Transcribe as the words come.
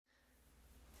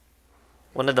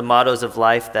One of the mottos of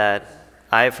life that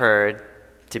I've heard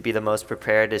to be the most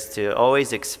prepared is to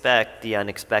always expect the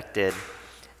unexpected.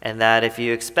 And that if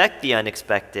you expect the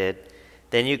unexpected,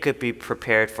 then you could be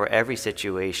prepared for every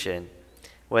situation,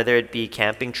 whether it be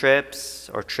camping trips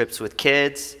or trips with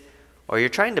kids, or you're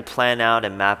trying to plan out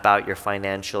and map out your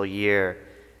financial year.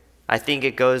 I think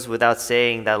it goes without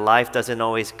saying that life doesn't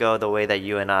always go the way that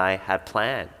you and I had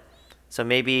planned. So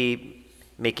maybe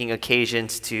making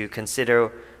occasions to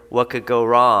consider what could go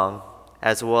wrong,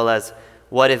 as well as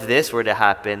what if this were to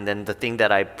happen, then the thing that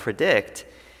I predict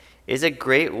is a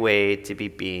great way to be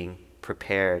being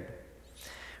prepared.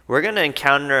 We're going to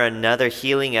encounter another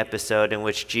healing episode in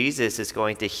which Jesus is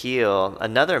going to heal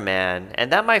another man,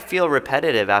 and that might feel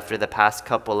repetitive after the past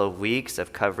couple of weeks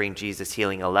of covering Jesus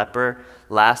healing a leper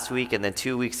last week, and then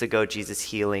 2 weeks ago, Jesus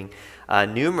healing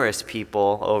numerous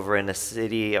people over in a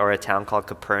city or a town called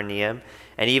Capernaum.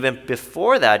 And even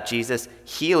before that, Jesus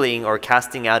healing or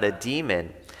casting out a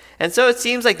demon. And so it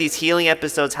seems like these healing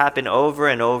episodes happen over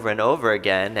and over and over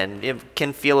again, and it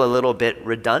can feel a little bit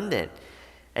redundant.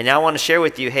 And now I want to share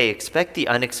with you, hey, expect the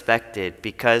unexpected,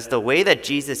 because the way that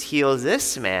Jesus heals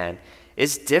this man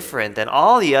is different than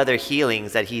all the other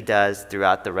healings that he does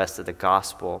throughout the rest of the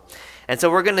gospel. And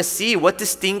so we're going to see what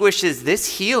distinguishes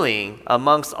this healing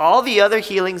amongst all the other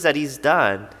healings that he's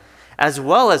done, as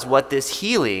well as what this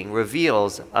healing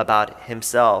reveals about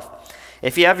himself.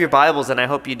 If you have your Bibles, and I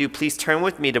hope you do, please turn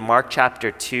with me to Mark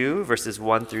chapter 2, verses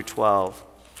 1 through 12.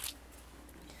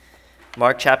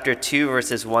 Mark chapter 2,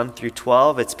 verses 1 through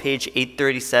 12. It's page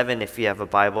 837 if you have a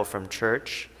Bible from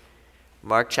church.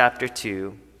 Mark chapter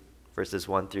 2, verses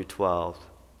 1 through 12.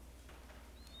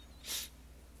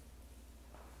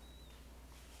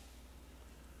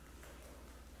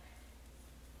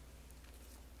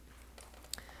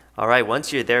 All right,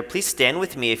 once you're there, please stand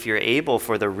with me if you're able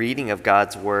for the reading of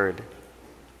God's word.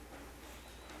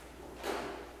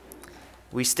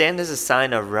 We stand as a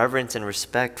sign of reverence and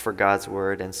respect for God's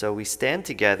word, and so we stand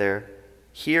together,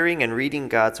 hearing and reading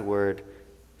God's word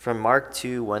from Mark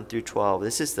 2, 1 through 12.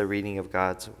 This is the reading of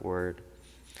God's word.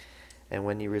 And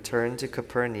when he returned to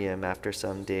Capernaum after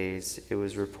some days, it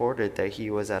was reported that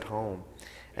he was at home,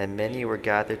 and many were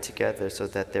gathered together so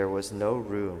that there was no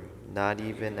room, not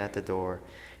even at the door.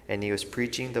 And he was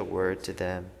preaching the word to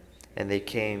them. And they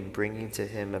came, bringing to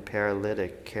him a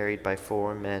paralytic carried by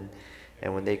 4 men.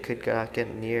 And when they could not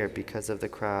get near because of the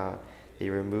crowd, they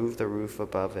removed the roof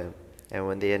above him. And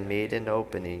when they had made an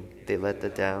opening, they let the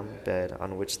down bed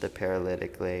on which the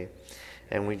paralytic lay.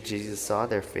 And when Jesus saw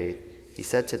their faith, he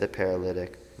said to the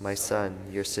paralytic, "My son,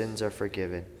 your sins are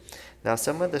forgiven." Now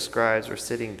some of the scribes were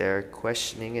sitting there,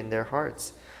 questioning in their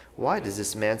hearts, "Why does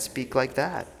this man speak like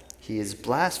that? He is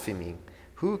blaspheming.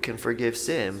 Who can forgive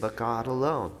sin but God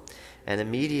alone?" And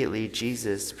immediately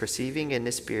Jesus, perceiving in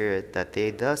his spirit that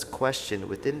they thus questioned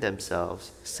within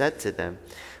themselves, said to them,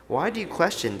 "Why do you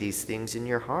question these things in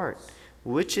your heart?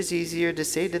 Which is easier to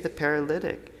say to the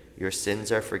paralytic, 'Your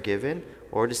sins are forgiven,'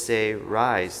 or to say,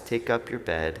 'Rise, take up your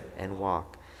bed and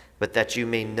walk'? But that you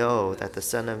may know that the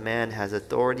Son of Man has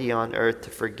authority on earth to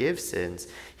forgive sins,"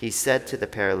 he said to the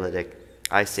paralytic,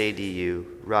 "I say to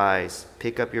you, rise,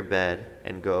 pick up your bed,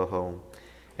 and go home."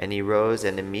 And he rose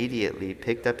and immediately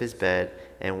picked up his bed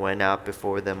and went out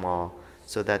before them all,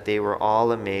 so that they were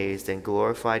all amazed and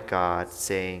glorified God,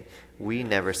 saying, "We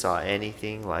never saw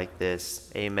anything like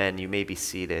this." Amen. You may be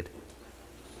seated.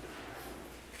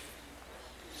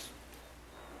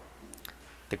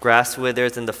 The grass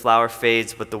withers and the flower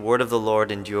fades, but the word of the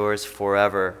Lord endures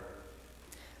forever.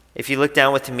 If you look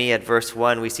down with me at verse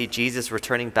 1, we see Jesus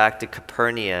returning back to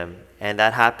Capernaum, and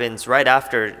that happens right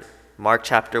after Mark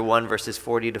chapter 1, verses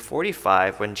 40 to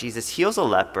 45, when Jesus heals a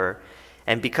leper,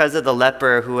 and because of the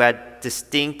leper who had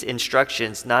distinct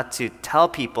instructions not to tell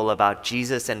people about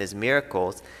Jesus and his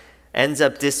miracles, ends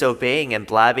up disobeying and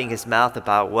blabbing his mouth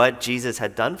about what Jesus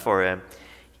had done for him,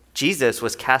 Jesus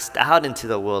was cast out into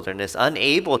the wilderness,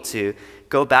 unable to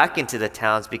go back into the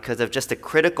towns because of just a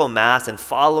critical mass and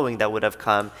following that would have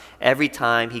come every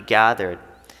time he gathered.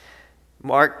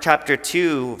 Mark chapter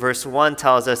 2, verse 1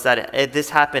 tells us that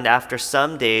this happened after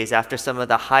some days, after some of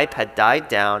the hype had died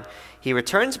down. He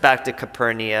returns back to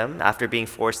Capernaum after being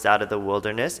forced out of the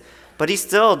wilderness, but he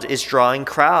still is drawing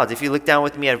crowds. If you look down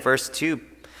with me at verse 2,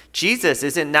 Jesus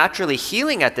isn't naturally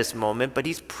healing at this moment, but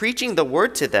he's preaching the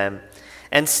word to them.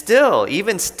 And still,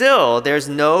 even still, there's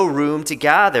no room to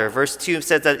gather. Verse 2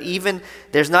 says that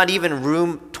there's not even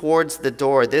room towards the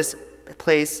door. This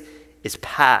place is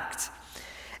packed.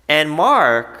 And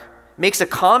Mark makes a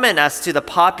comment as to the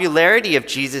popularity of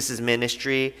Jesus'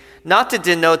 ministry, not to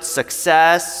denote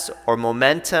success or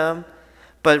momentum,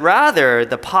 but rather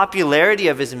the popularity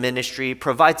of his ministry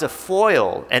provides a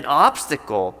foil, an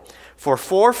obstacle for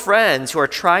four friends who are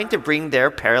trying to bring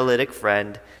their paralytic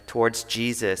friend towards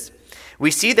Jesus. We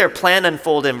see their plan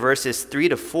unfold in verses 3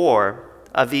 to 4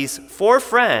 of these four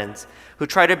friends who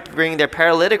try to bring their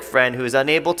paralytic friend who is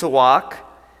unable to walk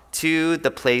to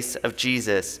the place of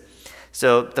Jesus.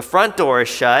 So the front door is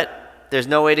shut. There's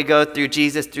no way to go through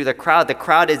Jesus through the crowd. The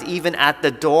crowd is even at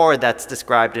the door that's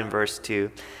described in verse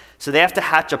 2. So they have to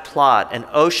hatch a plot, an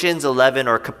Ocean's 11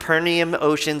 or Capernaum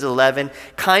Ocean's 11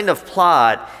 kind of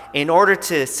plot in order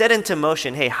to set into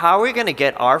motion, hey, how are we going to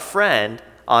get our friend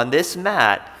on this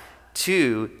mat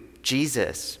to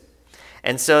Jesus?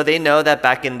 And so they know that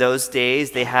back in those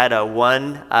days, they had a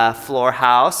one-floor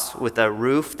house with a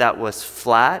roof that was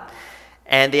flat,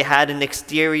 and they had an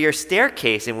exterior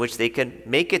staircase in which they could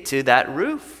make it to that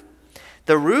roof.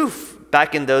 The roof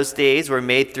back in those days were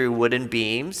made through wooden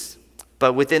beams,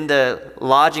 but within the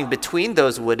lodging between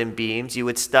those wooden beams, you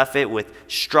would stuff it with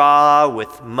straw,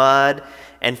 with mud,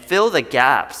 and fill the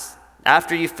gaps.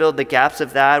 After you filled the gaps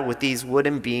of that with these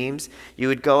wooden beams, you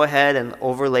would go ahead and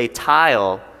overlay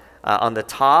tile on the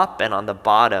top and on the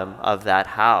bottom of that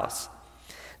house.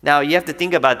 Now, you have to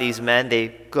think about these men. They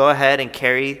go ahead and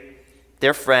carry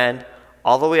their friend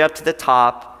all the way up to the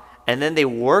top, and then they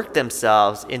work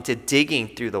themselves into digging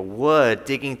through the wood,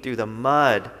 digging through the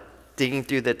mud, digging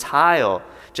through the tile,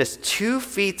 just 2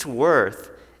 feet's worth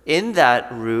in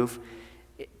that roof,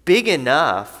 big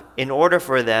enough in order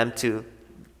for them to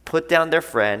put down their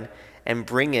friend and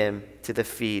bring him to the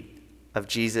feet of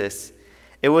Jesus.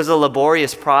 It was a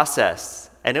laborious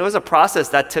process, and it was a process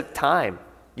that took time.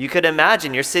 You could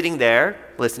imagine you're sitting there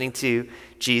listening to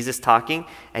Jesus talking,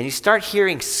 and you start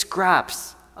hearing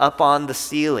scraps up on the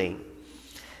ceiling.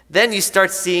 Then you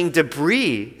start seeing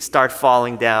debris start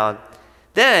falling down.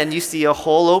 Then you see a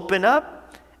hole open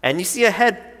up, and you see a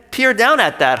head peer down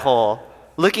at that hole,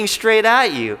 looking straight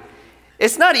at you.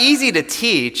 It's not easy to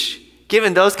teach,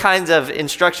 given those kinds of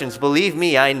instructions. Believe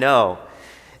me, I know.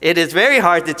 It is very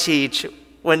hard to teach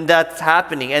when that's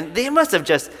happening. And they must have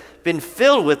just been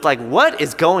filled with like, what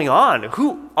is going on?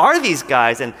 Who are these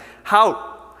guys? And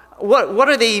what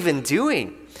are they even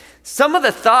doing? Some of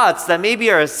the thoughts that maybe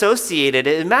are associated,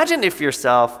 imagine if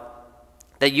yourself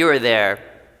that you're there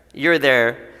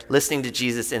listening to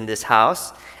Jesus in this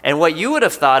house, and what you would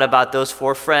have thought about those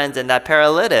four friends and that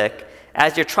paralytic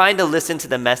as you're trying to listen to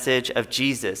the message of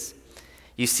Jesus.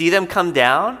 You see them come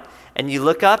down, and you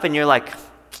look up and you're like,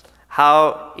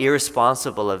 how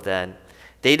irresponsible of them.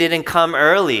 They didn't come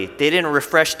early. They didn't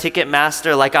refresh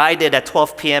Ticketmaster like I did at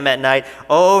 12 p.m. at night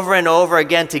over and over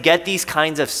again to get these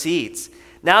kinds of seats.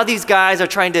 Now these guys are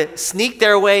trying to sneak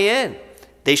their way in.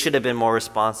 They should have been more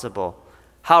responsible.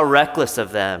 How reckless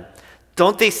of them.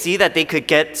 Don't they see that they could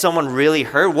get someone really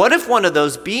hurt? What if one of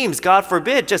those beams, God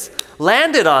forbid, just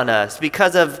landed on us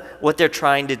because of what they're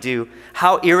trying to do?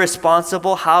 How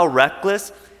irresponsible, how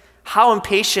reckless, how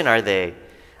impatient are they?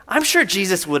 I'm sure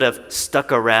Jesus would have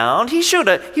stuck around. He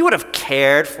would have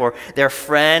cared for their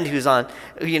friend who's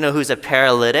a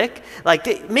paralytic.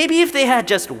 Maybe if they had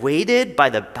just waited by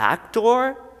the back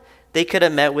door, they could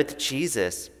have met with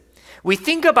Jesus. We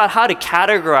think about how to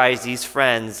categorize these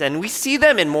friends, and we see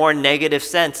them in more negative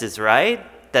senses, right?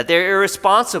 That they're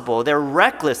irresponsible, they're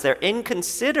reckless, they're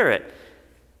inconsiderate.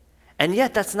 And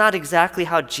yet, that's not exactly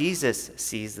how Jesus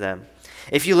sees them.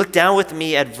 If you look down with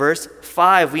me at verse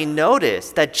 5, we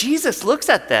notice that Jesus looks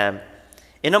at them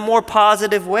in a more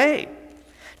positive way.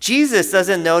 Jesus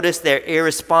doesn't notice their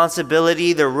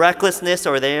irresponsibility, their recklessness,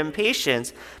 or their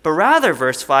impatience, but rather,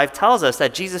 verse 5 tells us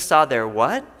that Jesus saw their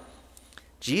what?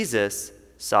 Jesus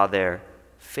saw their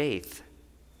faith.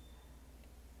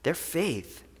 Their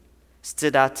faith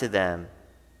stood out to them.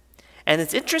 And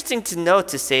it's interesting to note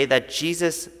to say that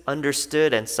Jesus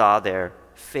understood and saw their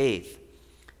faith.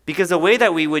 Because the way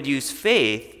that we would use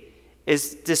faith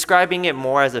is describing it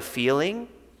more as a feeling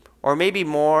or maybe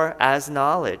more as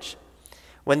knowledge.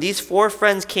 When these four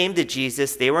friends came to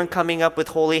Jesus, they weren't coming up with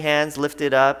holy hands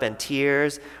lifted up and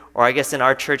tears, or I guess in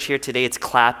our church here today, it's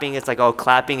clapping. It's like, oh,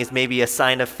 clapping is maybe a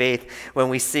sign of faith when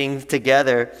we sing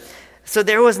together. So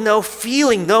there was no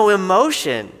feeling, no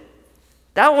emotion.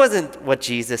 That wasn't what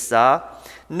Jesus saw.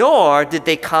 Nor did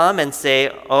they come and say,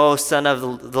 oh, Son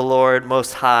of the Lord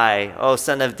Most High, oh,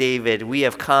 Son of David, we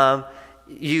have come,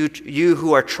 you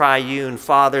who are triune,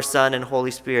 Father, Son, and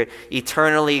Holy Spirit,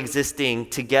 eternally existing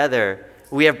together.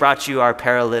 We have brought you our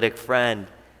paralytic friend.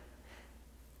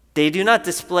 They do not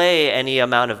display any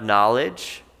amount of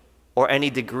knowledge or any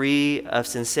degree of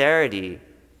sincerity.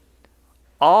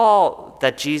 All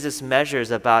that Jesus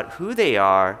measures about who they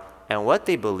are and what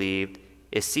they believed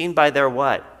is seen by their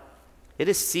what? it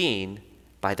is seen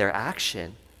by their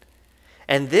action.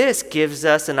 And this gives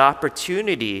us an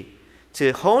opportunity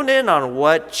to hone in on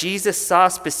what Jesus saw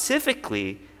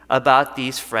specifically about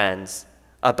these friends,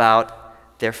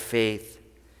 about their faith.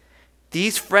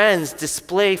 These friends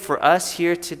display for us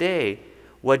here today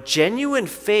what genuine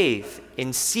faith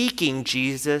in seeking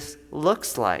Jesus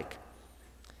looks like.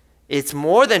 It's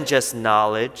more than just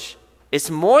knowledge.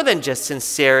 It's more than just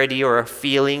sincerity or a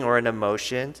feeling or an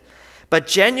emotion. But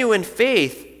genuine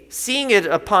faith, seeing it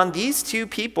upon these two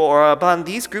people or upon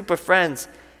these group of friends,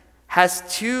 has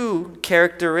two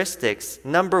characteristics.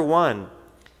 Number one,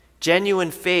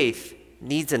 genuine faith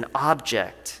needs an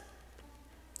object.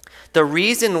 The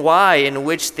reason why in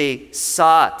which they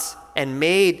sought and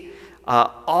made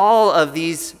all of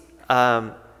these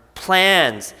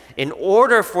plans in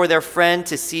order for their friend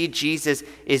to see Jesus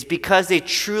is because they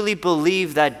truly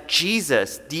believe that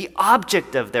Jesus, the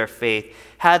object of their faith,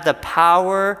 had the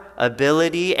power,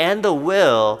 ability, and the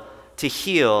will to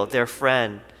heal their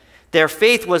friend. Their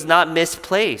faith was not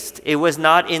misplaced. It was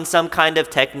not in some kind of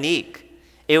technique.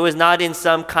 It was not in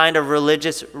some kind of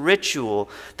religious ritual.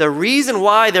 The reason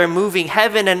why they're moving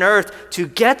heaven and earth to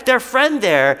get their friend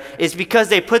there is because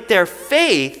they put their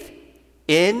faith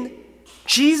in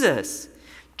Jesus.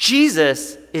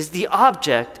 Jesus is the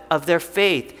object of their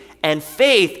faith, and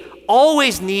faith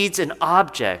always needs an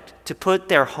object to put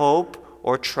their hope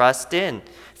or trust in.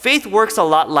 Faith works a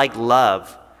lot like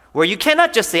love, where you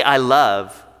cannot just say, I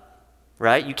love,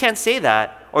 right? You can't say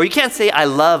that. Or you can't say, I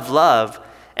love.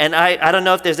 And I don't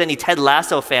know if there's any Ted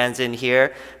Lasso fans in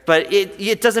here, but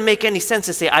it doesn't make any sense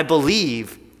to say, I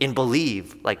believe in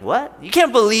believe. Like what? You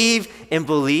can't believe in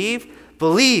believe.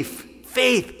 Belief,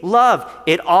 faith, love,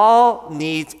 it all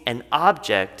needs an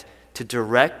object to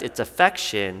direct its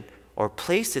affection or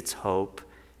place its hope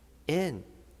in.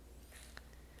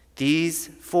 These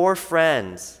four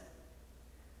friends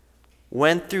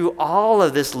went through all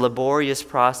of this laborious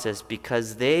process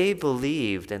because they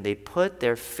believed and they put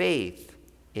their faith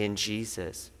in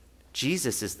Jesus.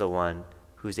 Jesus is the one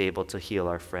who's able to heal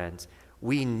our friends.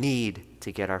 We need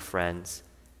to get our friends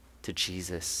to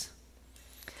Jesus.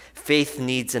 Faith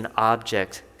needs an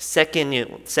object.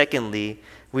 Secondly,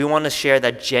 we want to share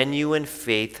that genuine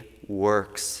faith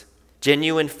works.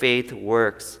 Genuine faith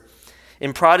works.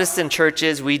 In Protestant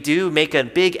churches, we do make a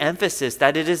big emphasis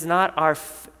that it is not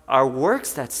our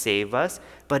works that save us,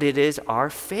 but it is our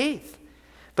faith.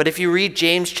 But if you read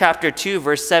James chapter 2,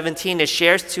 verse 17, it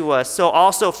shares to us, so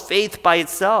also faith by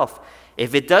itself,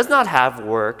 if it does not have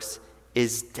works,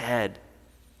 is dead.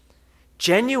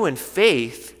 Genuine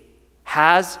faith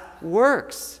has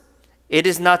works. It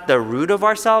is not the root of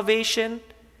our salvation,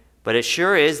 but it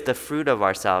sure is the fruit of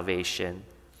our salvation.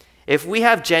 If we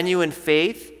have genuine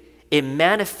faith, it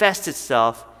manifests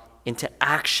itself into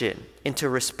action, into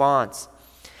response.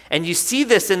 And you see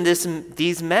this in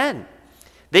these men.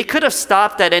 They could have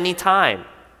stopped at any time.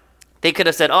 They could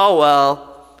have said, oh,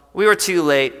 well, we were too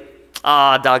late.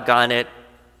 Doggone it.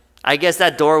 I guess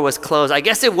that door was closed. I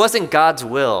guess it wasn't God's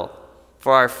will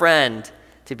for our friend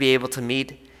to be able to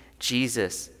meet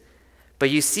Jesus. But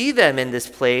you see them in this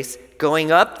place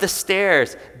going up the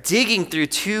stairs, digging through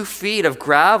 2 feet of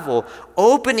gravel,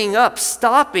 opening up,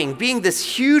 stopping, being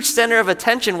this huge center of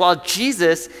attention while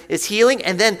Jesus is healing,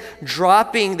 and then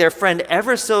dropping their friend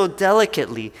ever so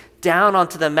delicately down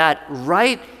onto the mat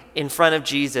right in front of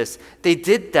Jesus. They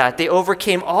did that. They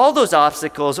overcame all those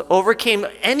obstacles, overcame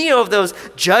any of those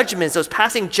judgments, those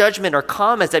passing judgment or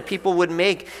comments that people would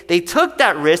make. They took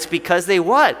that risk because they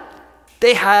what?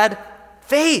 They had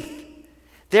faith.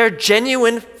 Their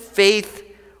genuine faith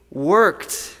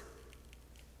worked.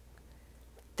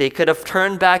 They could have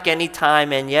turned back any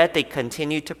time, and yet they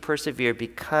continued to persevere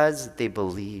because they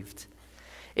believed.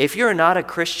 If you're not a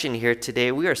Christian here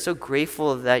today, we are so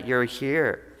grateful that you're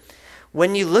here.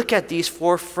 When you look at these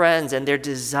 4 friends and their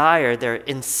desire, their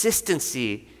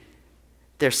insistency,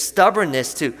 their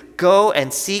stubbornness to go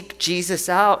and seek Jesus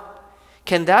out,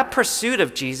 can that pursuit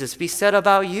of Jesus be said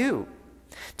about you?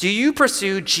 Do you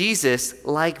pursue Jesus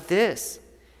like this?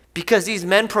 Because these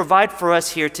men provide for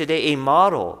us here today a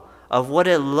model of what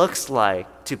it looks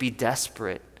like to be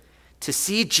desperate, to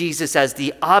see Jesus as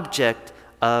the object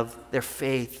of their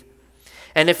faith.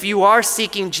 And if you are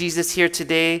seeking Jesus here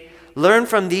today, learn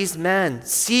from these men.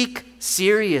 Seek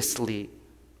seriously.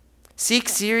 Seek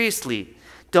seriously.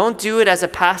 Don't do it as a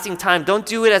passing time. Don't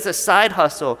do it as a side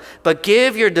hustle, but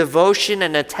give your devotion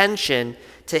and attention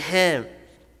to Him.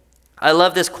 I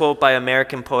love this quote by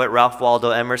American poet Ralph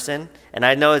Waldo Emerson, and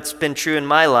I know it's been true in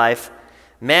my life.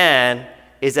 Man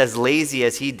is as lazy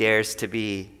as he dares to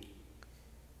be.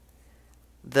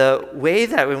 The way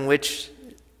that in which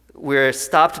we're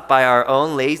stopped by our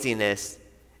own laziness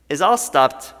is all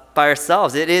stopped by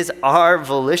ourselves. It is our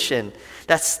volition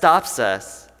that stops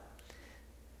us.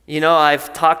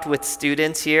 I've talked with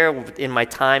students here in my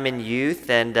time in youth,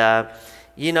 and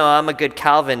I'm a good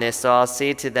Calvinist, so I'll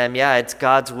say to them, yeah, it's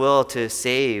God's will to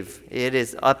save. It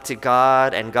is up to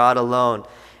God and God alone.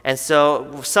 And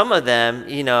so some of them,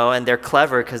 and they're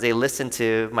clever because they listen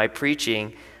to my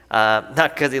preaching, not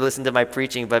because they listen to my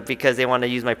preaching, but because they want to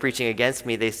use my preaching against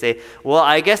me. They say, well,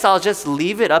 I guess I'll just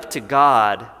leave it up to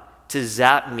God to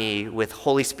zap me with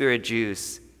Holy Spirit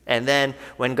juice. And then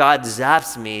when God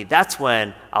zaps me, that's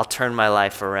when I'll turn my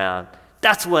life around.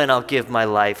 That's when I'll give my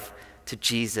life to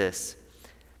Jesus.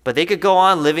 But they could go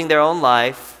on living their own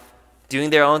life,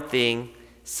 doing their own thing,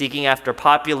 seeking after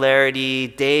popularity,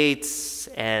 dates,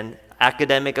 and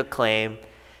academic acclaim.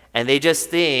 And they just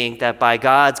think that by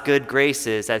God's good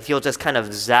graces, that he'll just kind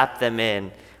of zap them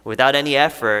in without any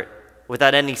effort,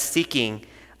 without any seeking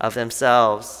of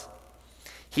themselves.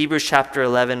 Hebrews chapter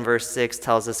 11, verse 6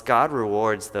 tells us God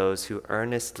rewards those who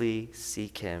earnestly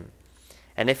seek him.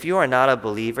 And if you are not a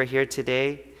believer here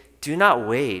today, do not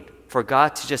wait for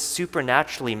God to just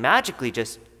supernaturally, magically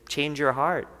just change your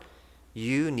heart.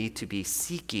 You need to be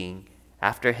seeking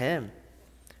after him.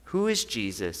 Who is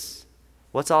Jesus?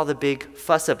 What's all the big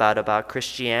fuss about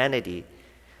Christianity?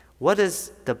 What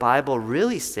does the Bible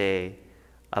really say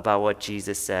about what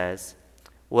Jesus says?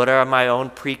 What are my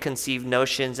own preconceived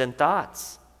notions and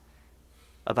thoughts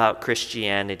about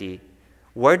Christianity?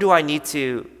 What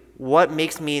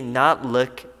makes me not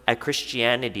look at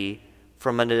Christianity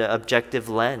from an objective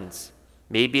lens?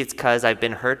 Maybe it's because I've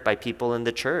been hurt by people in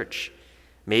the church.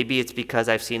 Maybe it's because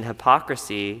I've seen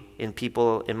hypocrisy in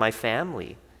people in my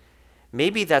family.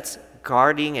 Maybe that's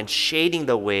guarding and shading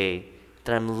the way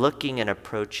that I'm looking and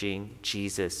approaching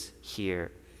Jesus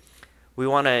here. We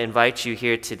want to invite you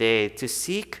here today to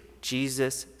seek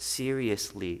Jesus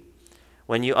seriously.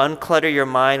 When you unclutter your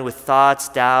mind with thoughts,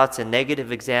 doubts, and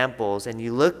negative examples, and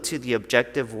you look to the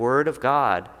objective Word of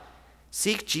God,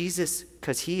 seek Jesus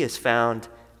because he is found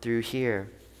through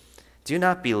here. Do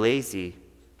not be lazy,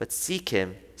 but seek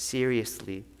him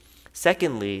seriously.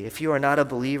 Secondly, if you are not a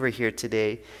believer here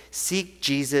today, seek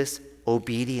Jesus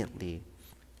obediently.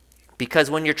 Because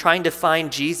when you're trying to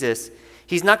find Jesus,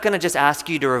 he's not going to just ask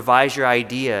you to revise your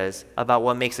ideas about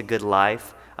what makes a good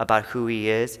life, about who he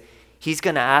is. He's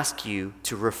going to ask you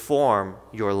to reform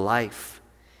your life.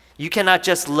 You cannot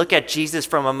just look at Jesus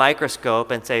from a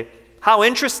microscope and say, how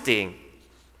interesting.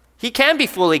 He can be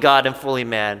fully God and fully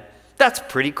man. That's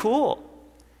pretty cool.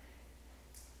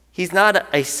 He's not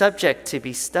a subject to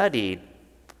be studied,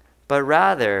 but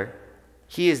rather,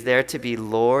 he is there to be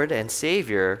Lord and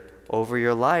Savior over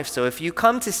your life. So if you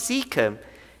come to seek him,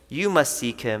 you must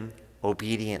seek him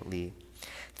obediently.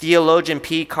 Theologian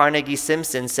P. Carnegie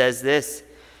Simpson says this: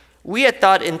 we had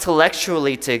thought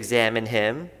intellectually to examine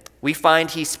him. We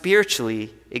find he's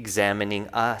spiritually examining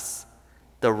us.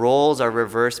 The roles are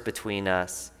reversed between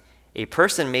us. A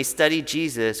person may study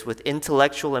Jesus with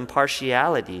intellectual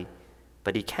impartiality,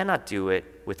 but he cannot do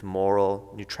it with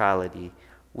moral neutrality.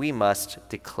 We must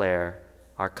declare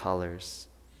our colors.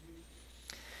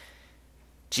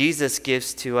 Jesus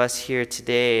gives to us here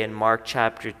today in Mark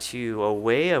chapter 2 a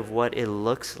way of what it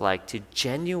looks like to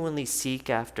genuinely seek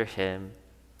after him.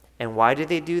 And why do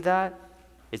they do that?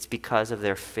 It's because of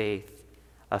their faith,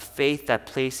 a faith that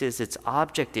places its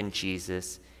object in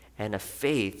Jesus, and a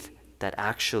faith that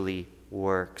actually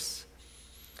works.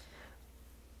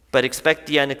 But expect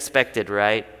the unexpected,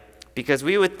 right? Because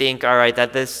we would think, all right,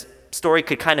 that this story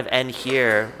could kind of end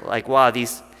here. Like, wow,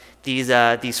 these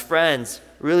friends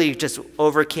really just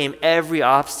overcame every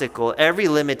obstacle, every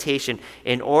limitation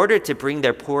in order to bring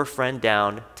their poor friend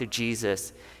down to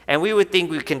Jesus. And we would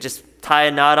think we can just tie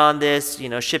a knot on this,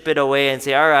 ship it away and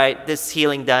say, all right, this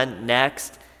healing done,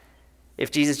 next.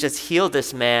 If Jesus just healed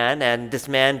this man, and this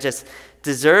man just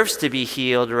deserves to be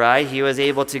healed, right? He was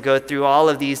able to go through all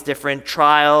of these different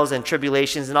trials and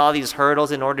tribulations and all these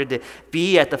hurdles in order to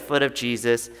be at the foot of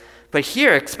Jesus. But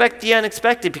here, expect the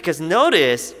unexpected, because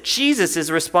notice Jesus'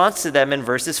 response to them in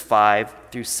verses 5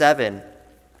 through 7.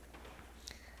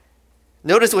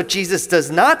 Notice what Jesus does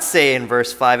not say in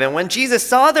verse 5. And when Jesus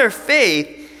saw their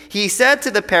faith, he said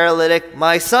to the paralytic,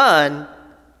 my son,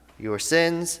 your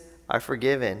sins are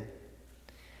forgiven.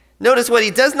 Notice what he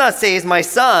does not say is, my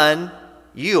son,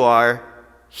 you are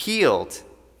healed.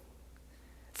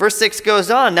 Verse 6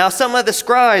 goes on. Now some of the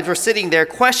scribes were sitting there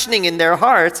questioning in their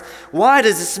hearts, why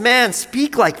does this man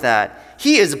speak like that?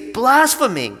 He is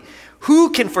blaspheming.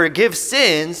 Who can forgive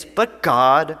sins but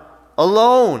God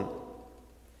alone?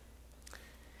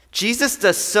 Jesus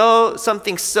does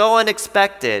something so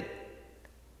unexpected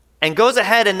and goes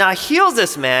ahead and not heals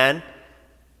this man,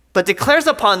 but declares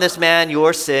upon this man,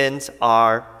 your sins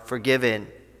are forgiven.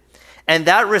 And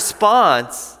that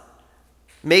response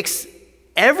makes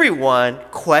everyone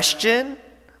question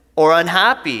or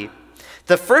unhappy.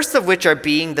 The first of which are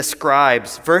being the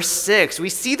scribes. Verse 6, we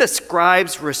see the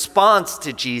scribes' response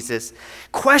to Jesus,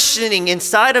 questioning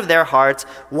inside of their hearts,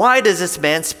 why does this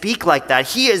man speak like that?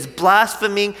 He is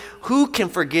blaspheming. Who can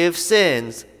forgive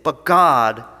sins but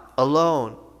God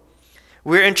alone?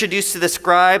 We're introduced to the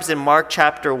scribes in Mark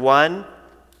chapter 1,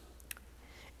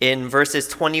 in verses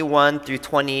 21 through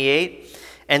 28.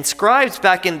 And scribes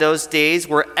back in those days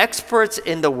were experts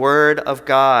in the word of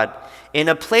God. In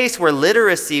a place where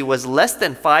literacy was less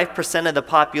than 5% of the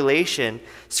population,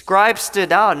 scribes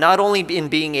stood out not only in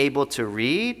being able to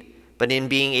read, but in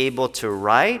being able to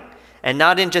write. And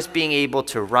not in just being able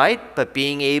to write, but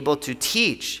being able to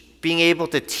teach. Being able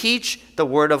to teach the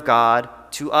word of God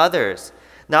to others.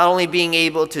 Not only being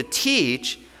able to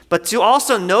teach, but to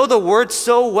also know the word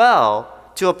so well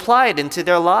to apply it into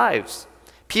their lives.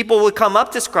 People would come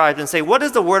up to scribes and say, what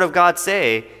does the word of God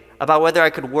say about whether I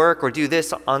could work or do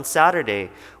this on Saturday?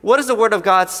 What does the word of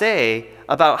God say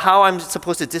about how I'm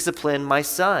supposed to discipline my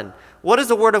son? What does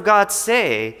the word of God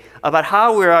say about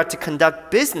how we are to conduct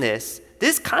business,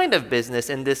 this kind of business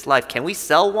in this life? Can we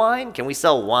sell wine? Can we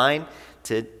sell wine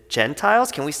to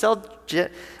Gentiles? Can we sell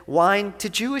wine to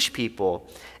Jewish people?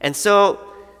 And so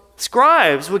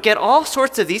scribes would get all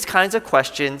sorts of these kinds of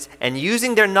questions, and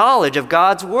using their knowledge of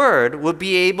God's word would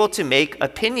be able to make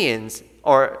opinions,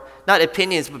 or not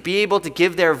opinions, but be able to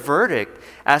give their verdict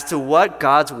as to what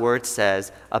God's word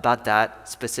says about that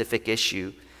specific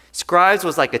issue. Scribes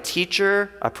was like a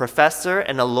teacher, a professor,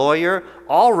 and a lawyer,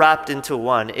 all wrapped into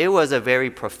one. It was a very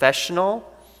professional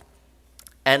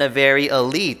and a very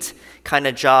elite kind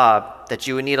of job that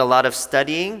you would need a lot of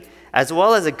studying, as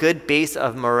well as a good base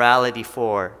of morality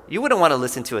for. You wouldn't want to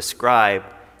listen to a scribe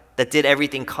that did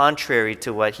everything contrary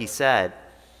to what he said.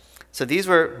 So these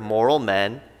were moral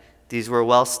men. These were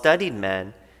well-studied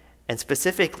men, and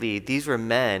specifically, these were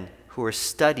men who were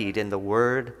studied in the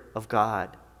Word of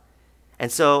God. And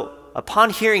so, upon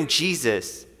hearing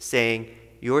Jesus saying,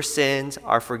 your sins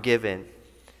are forgiven,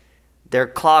 their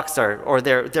clocks are, or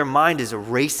their mind is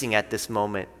racing at this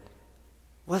moment.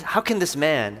 How can this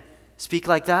man speak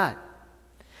like that?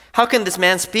 How can this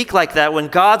man speak like that when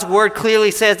God's Word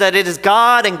clearly says that it is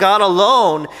God and God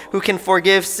alone who can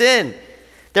forgive sin?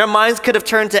 Their minds could have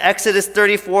turned to Exodus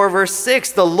 34, verse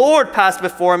 6. The Lord passed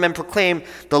before him and proclaimed,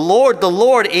 the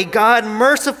Lord, a God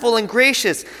merciful and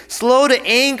gracious, slow to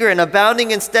anger and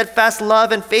abounding in steadfast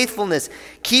love and faithfulness,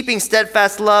 keeping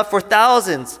steadfast love for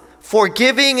thousands,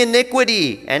 forgiving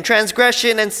iniquity and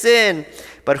transgression and sin,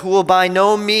 but who will by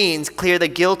no means clear the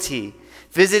guilty,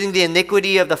 visiting the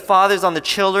iniquity of the fathers on the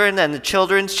children and the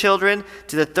children's children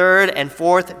to the third and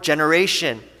fourth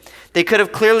generation. They could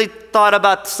have clearly thought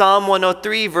about Psalm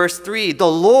 103, verse 3, the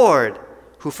Lord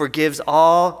who forgives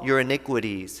all your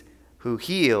iniquities, who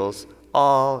heals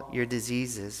all your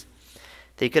diseases.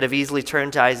 They could have easily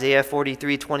turned to Isaiah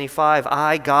 43:25,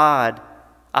 I, God,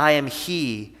 I am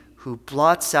he who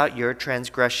blots out your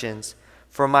transgressions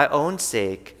for my own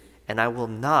sake, and I will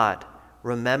not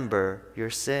remember your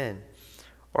sin.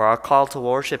 Or our call to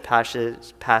worship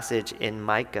passage in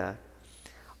Micah.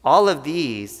 All of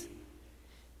these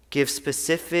give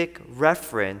specific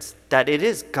reference that it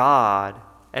is God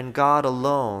and God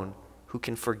alone who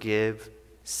can forgive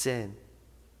sin.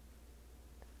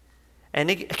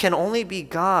 And it can only be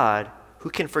God who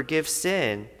can forgive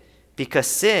sin because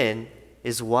sin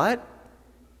is what?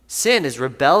 Sin is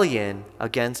rebellion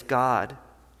against God.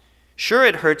 Sure,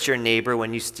 it hurts your neighbor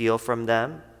when you steal from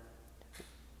them,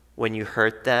 when you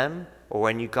hurt them, or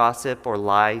when you gossip or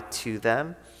lie to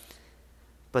them.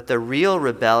 But the real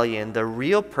rebellion, the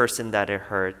real person that it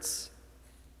hurts,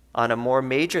 on a more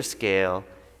major scale,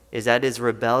 is that is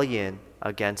rebellion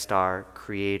against our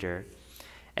Creator.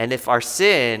 And if our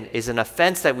sin is an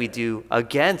offense that we do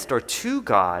against or to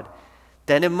God,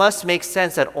 then it must make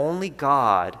sense that only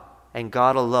God and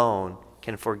God alone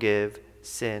can forgive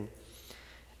sin.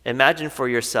 Imagine for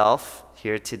yourself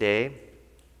here today.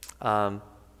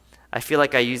 I feel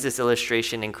like I use this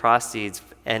illustration in Cross Seeds,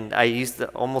 and I use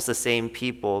almost the same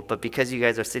people, but because you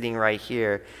guys are sitting right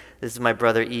here, this is my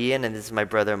brother Ian, and this is my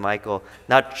brother Michael.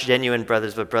 Not genuine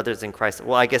brothers, but brothers in Christ.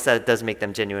 Well, I guess that does make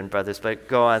them genuine brothers, but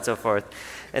go on and so forth.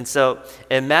 And so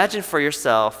imagine for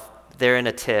yourself, they're in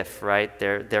a tiff, right?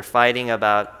 They're fighting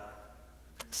about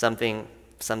something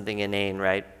inane,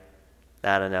 right?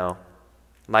 I don't know.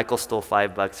 Michael stole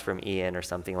 $5 from Ian or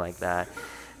something like that.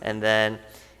 And then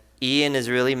Ian is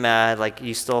really mad, like,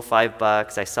 you stole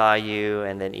 $5, I saw you,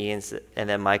 and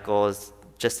then Michael is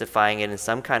justifying it in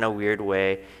some kind of weird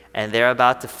way, and they're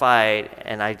about to fight,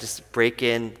 and I just break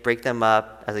them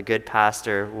up as a good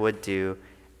pastor would do,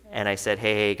 and I said,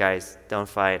 hey guys, don't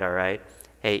fight, all right?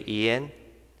 Hey, Ian,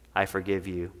 I forgive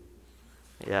you.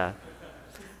 Yeah.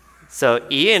 So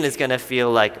Ian is gonna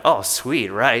feel like, oh, sweet,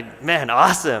 right? Man,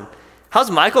 awesome.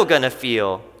 How's Michael gonna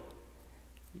feel?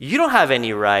 You don't have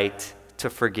any right to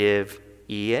forgive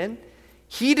Ian.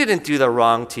 He didn't do the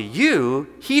wrong to you,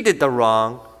 he did the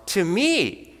wrong to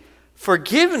me.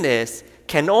 Forgiveness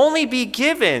can only be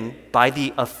given by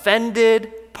the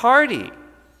offended party.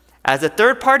 As a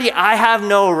third party, I have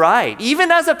no right,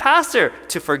 even as a pastor,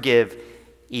 to forgive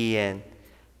Ian.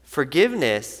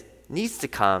 Forgiveness needs to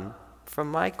come from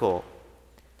Michael.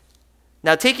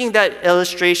 Now, taking that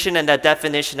illustration and that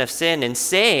definition of sin and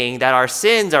saying that our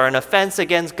sins are an offense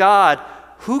against God,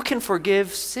 who can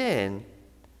forgive sin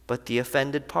but the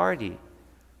offended party?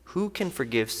 Who can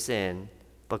forgive sin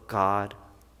but God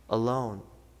alone?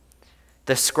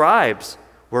 The scribes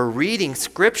were reading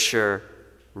scripture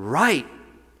right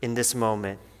in this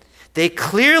moment. They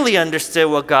clearly understood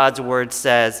what God's word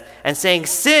says and saying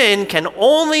sin can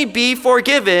only be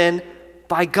forgiven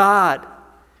by God.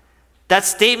 That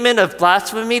statement of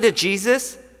blasphemy to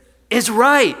Jesus is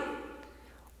right.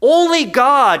 Only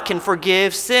God can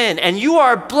forgive sin. And you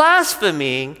are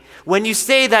blaspheming when you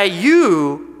say that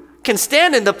you can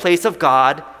stand in the place of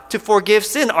God to forgive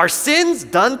sin. Are sins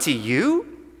done to you?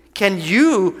 Can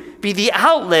you be the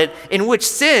outlet in which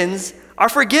sins are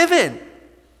forgiven?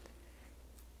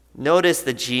 Notice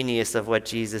the genius of what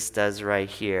Jesus does right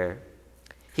here.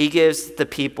 He gives the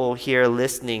people here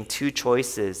listening two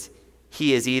choices.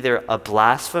 He is either a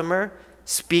blasphemer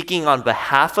speaking on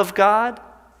behalf of God,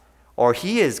 or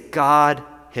he is God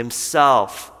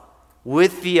himself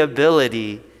with the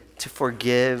ability to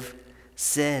forgive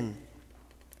sin.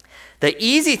 The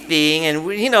easy thing, and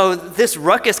this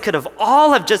ruckus could have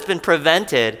all have just been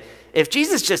prevented if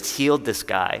Jesus just healed this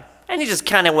guy. And he just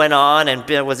kind of went on and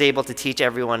was able to teach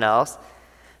everyone else.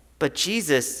 But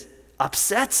Jesus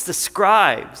upsets the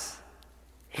scribes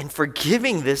in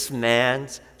forgiving this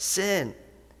man's sin.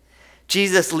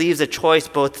 Jesus leaves a choice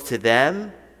both to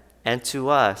them and to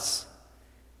us.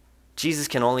 Jesus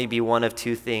can only be one of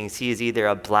two things. He is either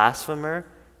a blasphemer,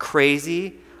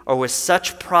 crazy, or with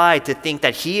such pride to think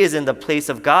that he is in the place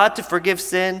of God to forgive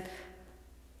sin,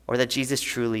 or that Jesus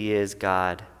truly is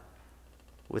God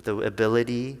with the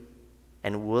ability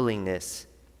and willingness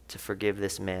to forgive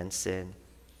this man's sin.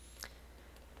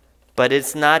 But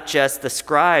it's not just the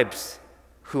scribes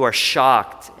who are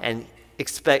shocked and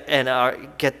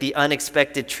get the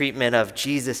unexpected treatment of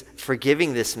Jesus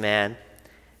forgiving this man.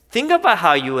 Think about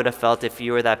how you would have felt if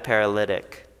you were that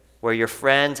paralytic, where your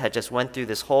friends had just went through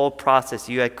this whole process.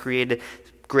 You had created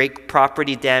great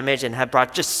property damage and had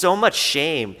brought just so much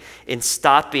shame in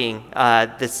stopping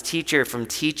this teacher from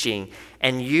teaching,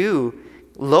 and you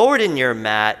lowered in your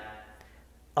mat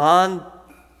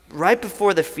right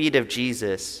before the feet of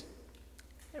Jesus,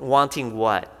 wanting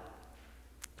what?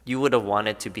 You would have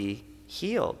wanted to be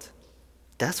healed.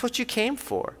 That's what you came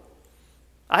for.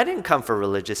 I didn't come for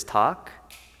religious talk.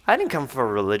 I didn't come for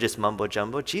religious mumbo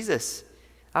jumbo. Jesus,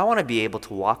 I want to be able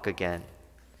to walk again.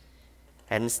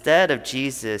 And instead of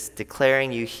Jesus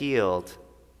declaring you healed,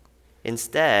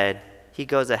 instead, he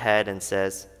goes ahead and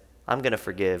says, I'm going to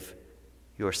forgive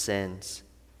your sins.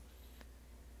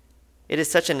 It is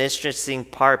such an interesting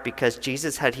part because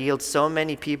Jesus had healed so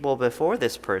many people before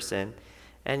this person,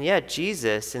 and yet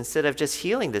Jesus, instead of just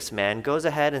healing this man, goes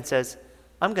ahead and says,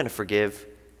 I'm going to forgive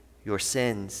your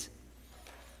sins.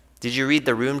 Did you read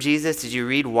the room, Jesus? Did you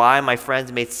read why my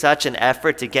friends made such an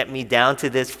effort to get me down to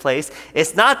this place?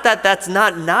 It's not that that's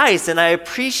not nice, and I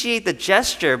appreciate the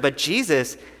gesture, but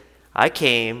Jesus, I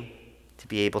came to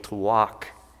be able to walk.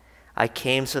 I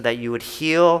came so that you would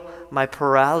heal my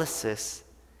paralysis.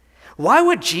 Why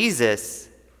would Jesus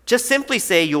just simply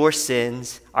say your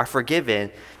sins are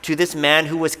forgiven to this man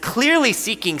who was clearly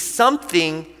seeking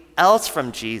something else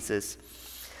from Jesus?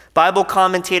 Bible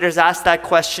commentators ask that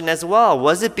question as well.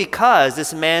 Was it because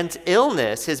this man's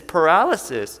illness, his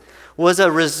paralysis, was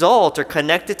a result or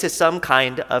connected to some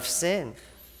kind of sin?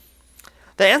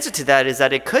 The answer to that is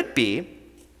that it could be.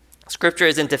 Scripture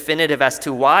isn't definitive as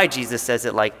to why Jesus says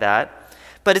it like that.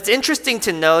 But it's interesting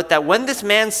to note that when this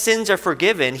man's sins are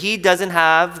forgiven, he doesn't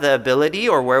have the ability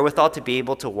or wherewithal to be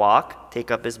able to walk, take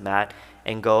up his mat,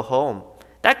 and go home.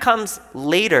 That comes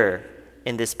later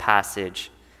in this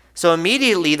passage. So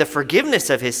immediately the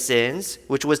forgiveness of his sins,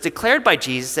 which was declared by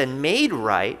Jesus and made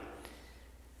right,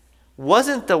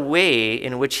 wasn't the way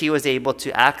in which he was able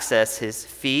to access his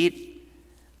feet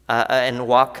and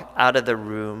walk out of the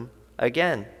room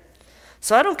again.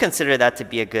 So I don't consider that to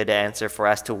be a good answer for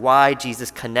us to why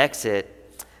Jesus connects this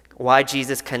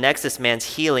man's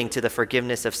healing to the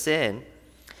forgiveness of sin.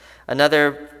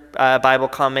 Another Bible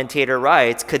commentator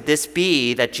writes, could this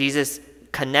be that Jesus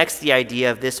connects the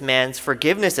idea of this man's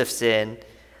forgiveness of sin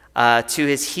to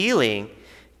his healing,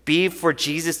 be for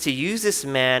Jesus to use this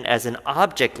man as an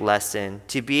object lesson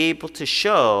to be able to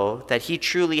show that he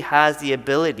truly has the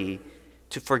ability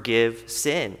to forgive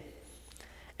sin?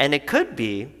 And it could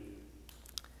be,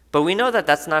 but we know that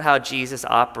that's not how Jesus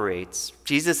operates.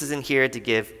 Jesus isn't here to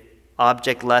give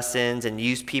object lessons and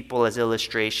use people as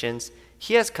illustrations.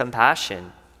 He has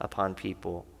compassion upon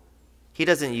people. He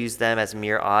doesn't use them as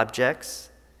mere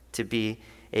objects to be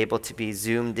able to be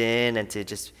zoomed in and to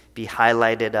just be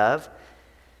highlighted of.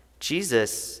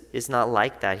 Jesus is not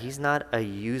like that. He's not a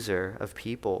user of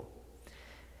people.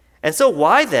 And so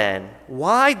why then?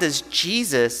 Why does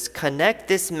Jesus connect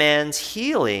this man's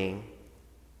healing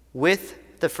with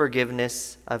the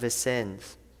forgiveness of his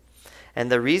sins?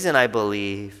 And the reason, I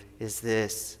believe, is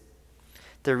this.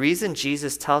 The reason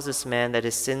Jesus tells this man that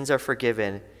his sins are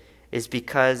forgiven is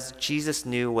because Jesus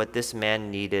knew what this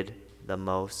man needed the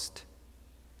most.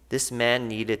 This man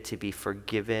needed to be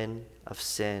forgiven of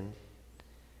sin.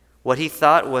 What he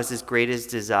thought was his greatest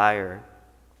desire,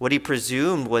 what he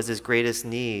presumed was his greatest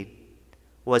need,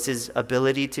 was his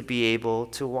ability to be able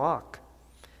to walk.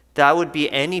 That would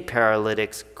be any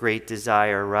paralytic's great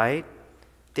desire, right?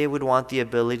 They would want the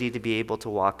ability to be able to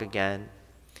walk again.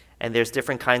 And there's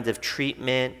different kinds of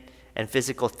treatment and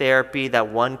physical therapy that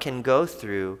one can go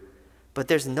through, but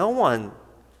there's no one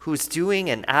who's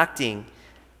doing and acting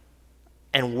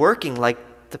and working like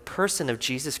the person of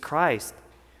Jesus Christ,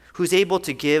 who's able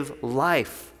to give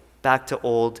life back to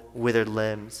old withered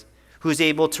limbs, who's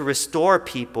able to restore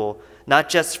people, not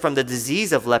just from the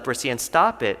disease of leprosy and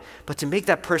stop it, but to make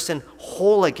that person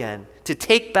whole again, to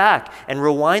take back and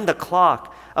rewind the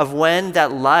clock of when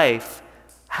that life,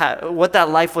 what that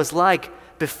life was like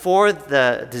before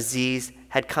the disease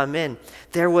had come in.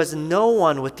 There was no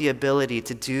one with the ability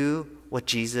to do what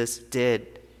Jesus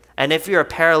did. And if you're a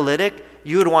paralytic,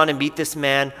 you would want to meet this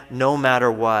man no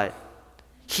matter what.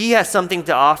 He has something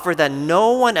to offer that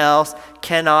no one else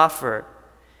can offer.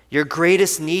 Your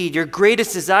greatest need, your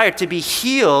greatest desire to be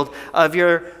healed of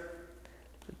your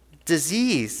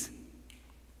disease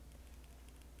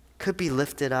could be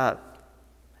lifted up.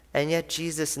 And yet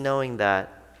Jesus, knowing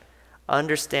that,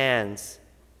 understands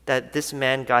that this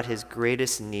man got his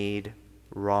greatest need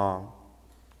wrong.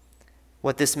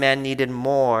 What this man needed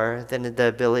more than the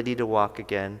ability to walk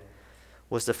again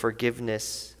was the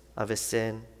forgiveness of his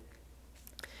sin.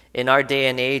 In our day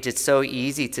and age, it's so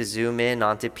easy to zoom in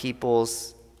onto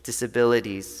people's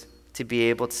disabilities, to be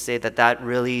able to say that that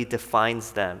really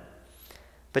defines them.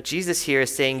 But Jesus here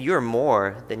is saying you're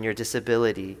more than your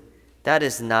disability. That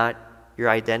is not your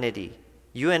identity.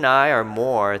 You and I are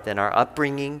more than our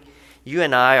upbringing. You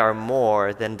and I are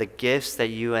more than the gifts that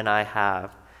you and I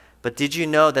have. But did you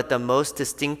know that the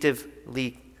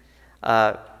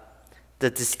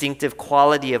distinctive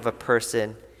quality of a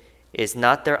person is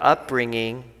not their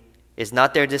upbringing, is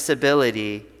not their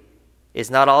disability,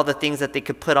 is not all the things that they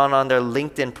could put on their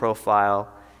LinkedIn profile,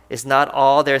 is not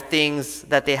all their things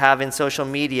that they have in social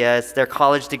media, it's their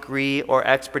college degree or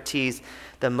expertise.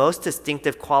 The most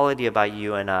distinctive quality about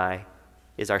you and I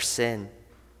is our sin.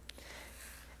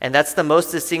 And that's the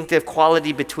most distinctive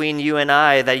quality between you and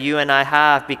I that you and I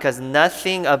have, because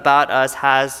nothing about us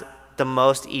has the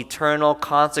most eternal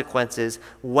consequences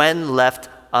when left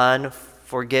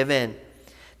unforgiven.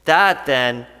 That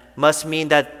then must mean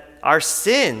that our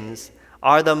sins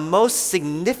are the most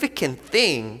significant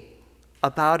thing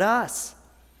about us.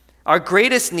 Our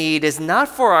greatest need is not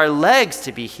for our legs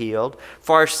to be healed,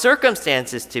 for our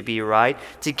circumstances to be right,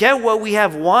 to get what we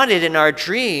have wanted in our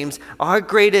dreams. Our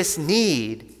greatest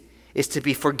need is to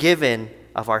be forgiven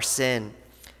of our sin.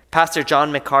 Pastor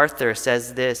John MacArthur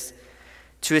says this: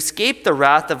 to escape the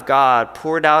wrath of God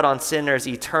poured out on sinners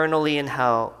eternally in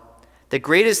hell, the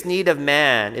greatest need of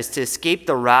man is to escape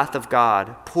the wrath of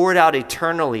God poured out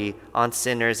eternally on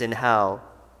sinners in hell.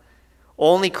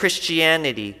 Only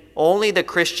Christianity, only the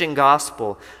Christian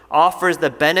gospel offers the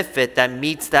benefit that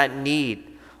meets that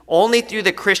need. Only through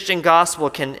the Christian gospel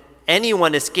can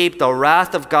anyone escape the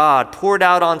wrath of God poured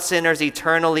out on sinners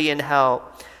eternally in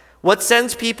hell. What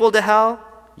sends people to hell?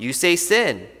 You say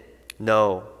sin.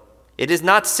 No, it is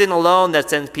not sin alone that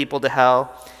sends people to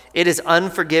hell. It is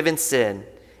unforgiven sin.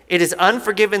 It is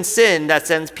unforgiven sin that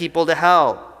sends people to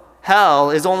hell.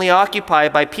 hell is only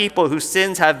occupied by people whose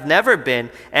sins have never been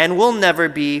and will never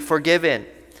be forgiven.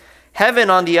 Heaven,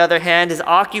 on the other hand, is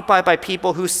occupied by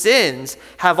people whose sins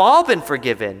have all been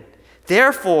forgiven.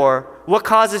 Therefore, what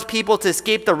causes people to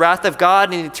escape the wrath of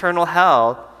God in eternal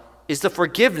hell is the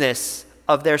forgiveness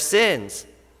of their sins.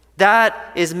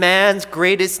 That is man's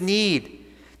greatest need,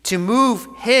 to move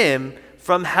him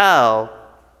from hell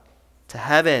to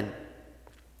heaven.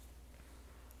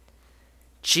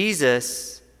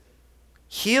 Jesus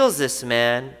heals this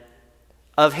man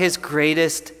of his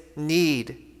greatest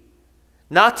need.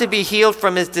 Not to be healed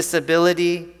from his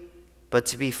disability, but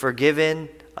to be forgiven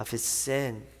of his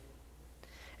sin.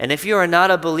 And if you are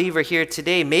not a believer here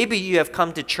today, maybe you have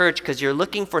come to church because you're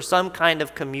looking for some kind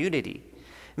of community.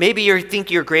 Maybe you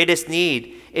think your greatest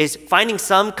need is finding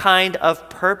some kind of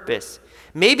purpose.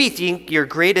 Maybe you think your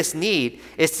greatest need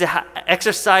is to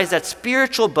exercise that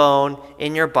spiritual bone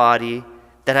in your body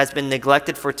that has been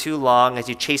neglected for too long as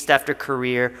you chased after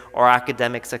career or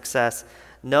academic success.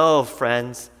 No,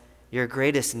 friends. Your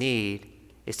greatest need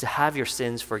is to have your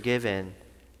sins forgiven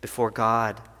before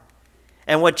God.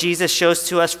 And what Jesus shows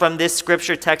to us from this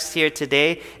scripture text here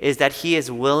today is that he is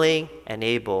willing and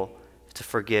able to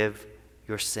forgive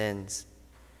your sins.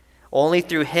 Only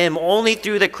through him, only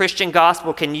through the Christian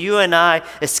gospel can you and I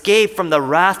escape from the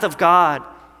wrath of God,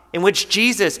 in which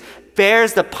Jesus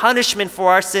bears the punishment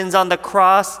for our sins on the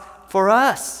cross for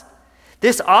us.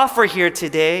 This offer here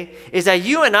today is that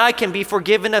you and I can be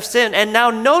forgiven of sin. And now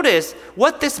notice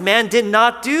what this man did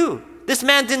not do. This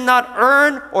man did not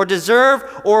earn or deserve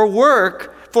or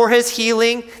work for his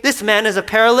healing. This man is a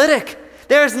paralytic.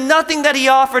 There is nothing that he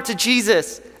offered to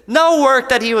Jesus. No work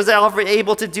that he was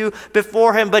able to do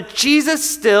before him. But Jesus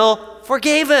still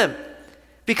forgave him.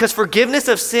 Because forgiveness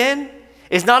of sin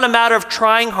is not a matter of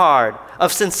trying hard,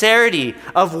 of sincerity,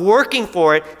 of working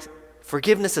for it.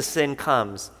 Forgiveness of sin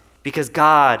comes because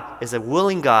God is a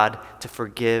willing God to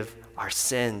forgive our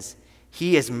sins.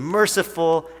 He is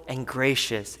merciful and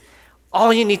gracious.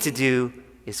 All you need to do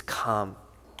is come.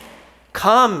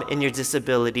 Come in your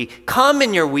disability. Come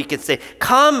in your weakness state.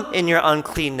 Come in your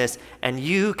uncleanness. And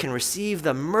you can receive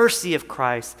the mercy of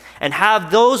Christ and have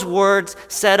those words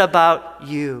said about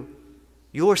you.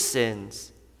 Your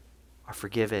sins are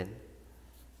forgiven.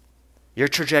 Your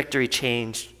trajectory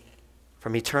changed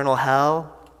from eternal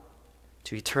hell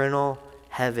to eternal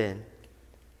heaven,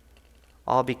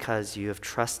 all because you have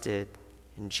trusted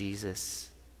in Jesus,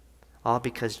 all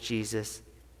because Jesus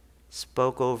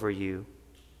spoke over you,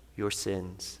 your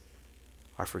sins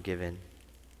are forgiven.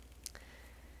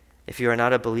 If you are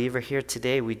not a believer here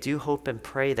today, we do hope and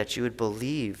pray that you would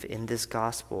believe in this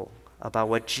gospel about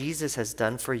what Jesus has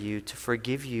done for you to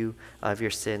forgive you of your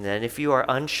sin. And if you are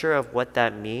unsure of what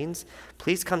that means,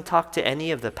 please come talk to any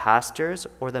of the pastors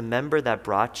or the member that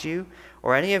brought you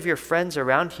or any of your friends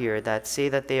around here that say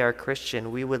that they are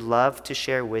Christian. We would love to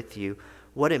share with you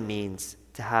what it means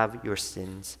to have your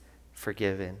sins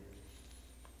forgiven.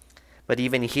 But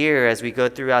even here, as we go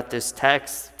throughout this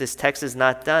text is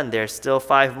not done. There's still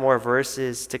 5 more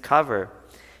verses to cover.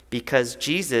 Because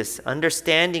Jesus,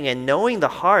 understanding and knowing the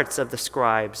hearts of the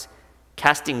scribes,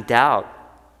 casting doubt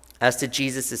as to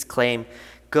Jesus' claim,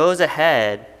 goes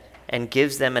ahead and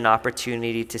gives them an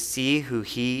opportunity to see who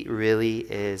he really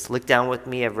is. Look down with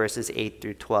me at verses 8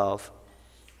 through 12.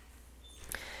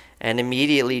 And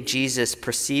immediately Jesus,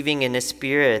 perceiving in his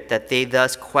spirit that they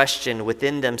thus questioned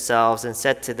within themselves, and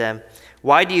said to them,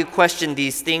 "Why do you question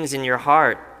these things in your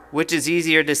heart? Which is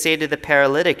easier to say to the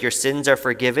paralytic, 'Your sins are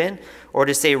forgiven,' or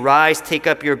to say, 'Rise, take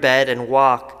up your bed and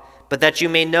walk'? But that you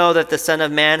may know that the Son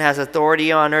of Man has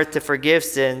authority on earth to forgive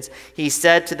sins, he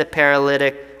said to the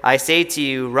paralytic, 'I say to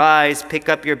you, rise, pick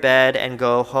up your bed and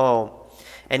go home.'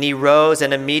 And he rose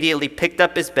and immediately picked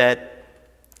up his bed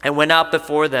and went out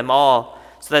before them all,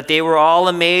 so that they were all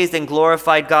amazed and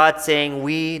glorified God, saying,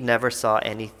 'We never saw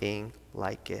anything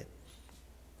like it.'"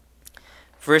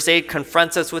 Verse 8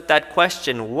 confronts us with that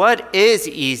question. What is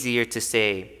easier to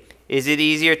say? Is it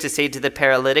easier to say to the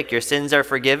paralytic, "Your sins are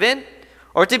forgiven"?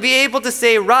 Or to be able to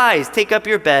say, "Rise, take up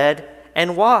your bed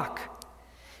and walk"?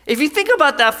 If you think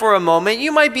about that for a moment,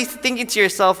 you might be thinking to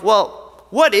yourself, well,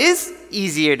 what is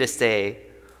easier to say?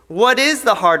 What is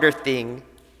the harder thing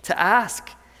to ask?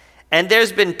 And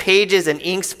there's been pages and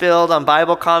ink spilled on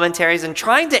Bible commentaries and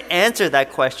trying to answer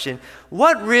that question.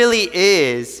 What really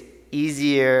is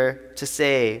easier to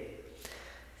say?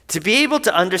 To be able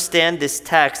to understand this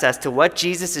text as to what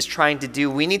Jesus is trying to do,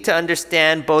 we need to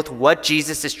understand both what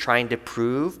Jesus is trying to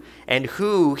prove and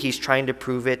who he's trying to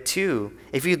prove it to.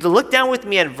 If you look down with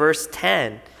me at verse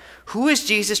 10, who is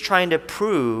Jesus trying to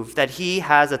prove that he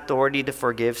has authority to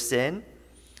forgive sin?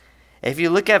 If you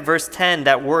look at verse 10,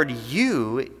 that word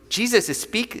you, Jesus is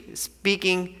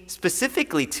speaking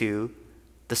specifically to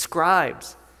the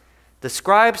scribes. The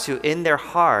scribes who in their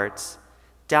hearts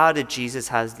doubted Jesus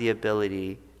has the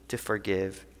ability to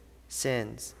forgive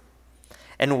sins.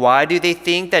 And why do they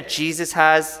think that Jesus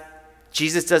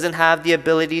doesn't have the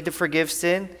ability to forgive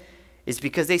sin? It's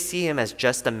because they see him as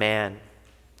just a man.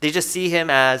 They just see him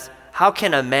as, how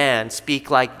can a man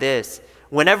speak like this?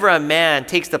 Whenever a man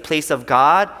takes the place of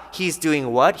God, he's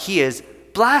doing what? He is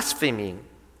blaspheming.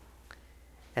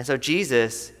 And so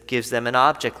Jesus gives them an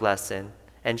object lesson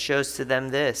and shows to them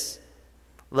this.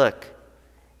 Look,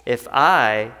 if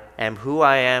I am who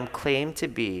I am claimed to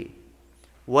be,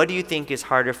 what do you think is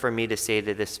harder for me to say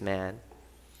to this man?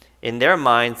 In their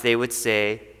minds, they would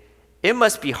say, it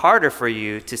must be harder for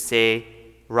you to say,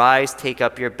 rise, take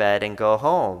up your bed, and go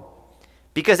home.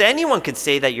 Because anyone could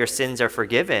say that your sins are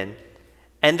forgiven.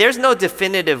 And there's no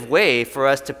definitive way for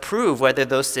us to prove whether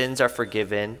those sins are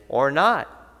forgiven or not.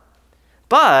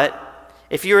 But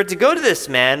if you were to go to this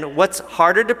man, what's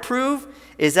harder to prove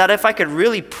is that if I could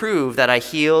really prove that I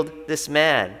healed this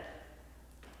man.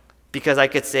 Because I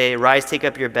could say, rise, take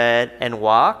up your bed, and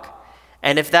walk.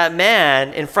 And if that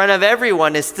man in front of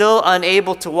everyone is still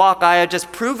unable to walk, I have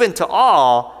just proven to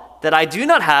all that I do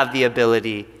not have the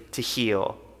ability to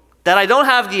heal. That I don't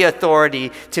have the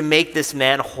authority to make this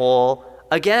man whole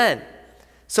again.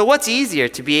 So what's easier,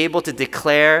 to be able to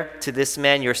declare to this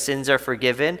man your sins are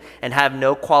forgiven and have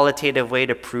no qualitative way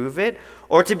to prove it,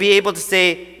 or to be able to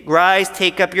say, rise,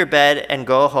 take up your bed, and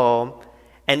go home,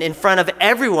 and in front of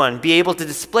everyone be able to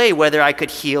display whether I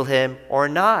could heal him or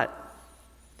not?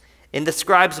 In the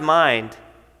scribe's mind,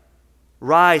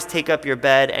 rise, take up your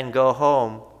bed, and go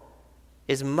home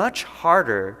is much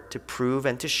harder to prove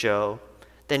and to show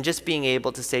than just being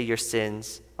able to say your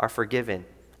sins are forgiven.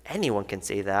 Anyone can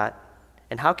say that.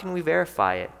 And how can we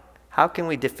verify it? How can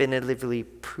we definitively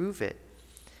prove it?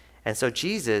 And so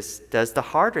Jesus does the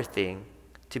harder thing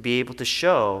to be able to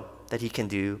show that he can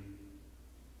do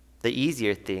the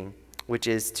easier thing, which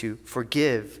is to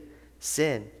forgive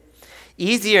sin.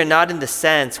 Easier not in the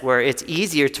sense where it's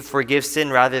easier to forgive sin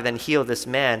rather than heal this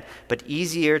man, but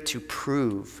easier to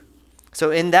prove.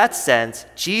 So in that sense,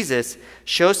 Jesus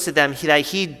shows to them that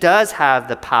he does have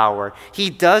the power. He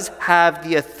does have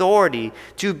the authority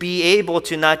to be able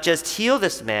to not just heal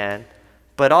this man,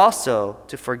 but also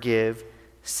to forgive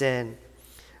sin.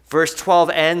 Verse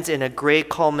 12 ends in a great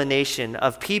culmination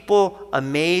of people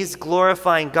amazed,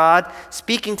 glorifying God,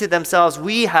 speaking to themselves,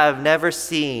 we have never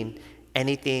seen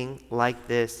anything like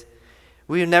this.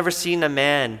 We have never seen a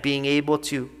man being able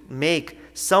to make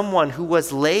someone who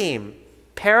was lame,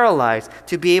 paralyzed,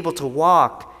 to be able to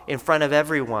walk in front of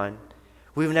everyone.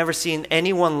 We've never seen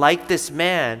anyone like this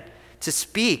man to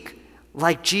speak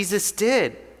like Jesus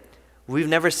did. We've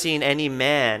never seen any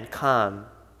man come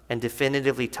and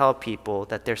definitively tell people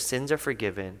that their sins are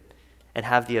forgiven and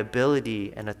have the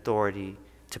ability and authority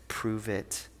to prove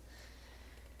it.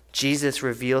 Jesus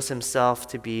reveals himself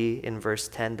to be, in verse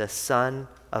 10, the Son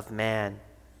of Man.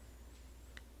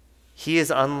 He is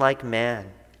unlike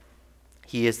man.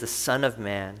 He is the Son of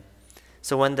Man.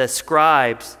 So when the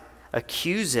scribes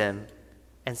accuse him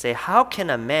and say, how can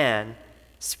a man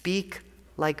speak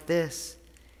like this?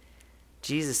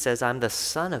 Jesus says, I'm the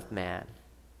Son of Man.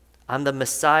 I'm the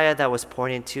Messiah that was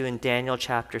pointed to in Daniel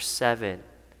chapter 7,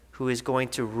 who is going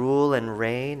to rule and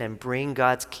reign and bring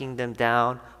God's kingdom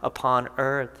down upon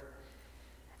earth.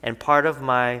 And part of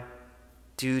my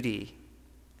duty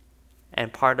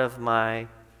and part of my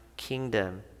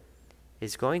kingdom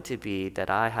is going to be that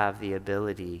I have the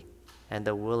ability and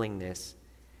the willingness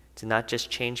to not just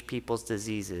change people's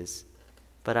diseases,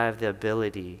 but I have the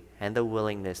ability and the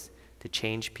willingness to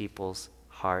change people's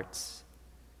hearts.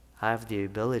 I have the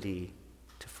ability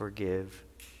to forgive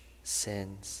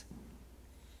sins.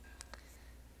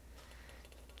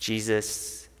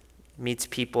 Jesus meets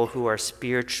people who are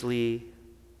spiritually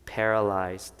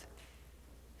paralyzed,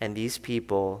 and these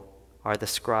people are the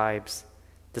scribes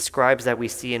that we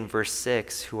see in verse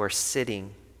 6, who are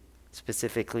sitting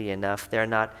specifically enough. They're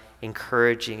not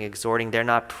encouraging, exhorting. They're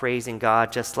not praising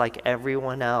God just like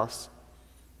everyone else.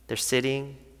 They're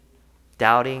sitting,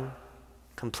 doubting,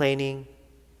 complaining,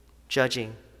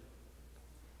 judging.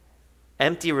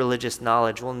 Empty religious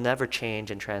knowledge will never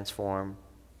change and transform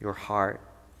your heart.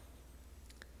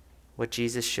 What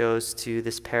Jesus shows to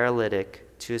this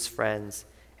paralytic, to his friends,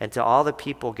 and to all the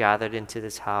people gathered into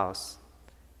this house,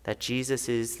 that Jesus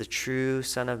is the true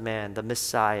Son of Man, the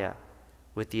Messiah,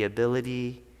 with the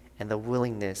ability and the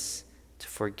willingness to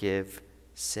forgive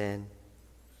sin.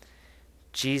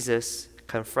 Jesus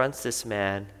confronts this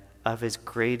man of his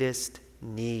greatest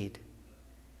need.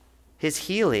 His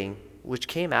healing, which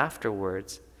came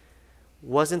afterwards,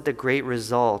 wasn't the great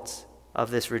result of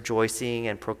this rejoicing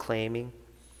and proclaiming.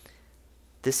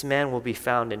 This man will be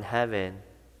found in heaven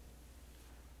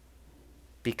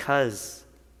because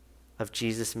of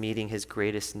Jesus meeting his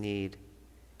greatest need,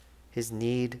 his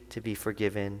need to be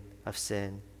forgiven of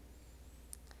sin.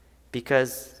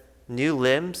 Because new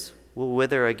limbs will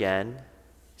wither again,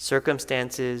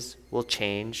 circumstances will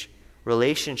change,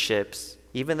 relationships,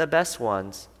 even the best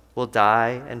ones, will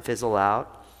die and fizzle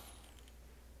out.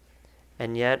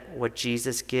 And yet, what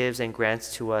Jesus gives and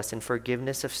grants to us in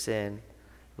forgiveness of sin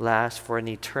lasts for an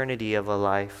eternity of a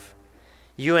life.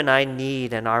 You and I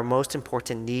need, and our most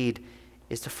important need,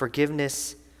 is the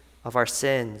forgiveness of our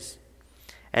sins.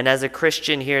 And as a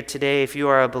Christian here today, if you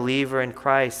are a believer in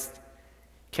Christ,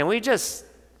 can we just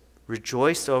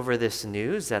rejoice over this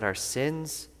news that our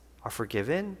sins are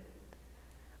forgiven?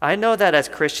 I know that as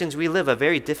Christians, we live a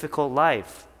very difficult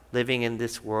life living in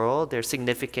this world. There are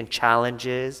significant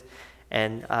challenges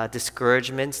and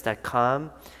discouragements that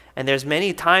come. And there's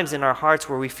many times in our hearts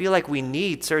where we feel like we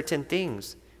need certain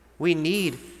things. We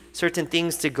need certain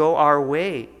things to go our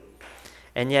way.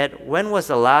 And yet, when was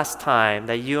the last time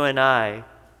that you and I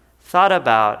thought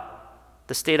about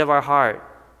the state of our heart,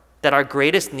 that our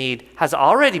greatest need has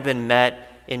already been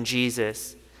met in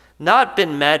Jesus? Not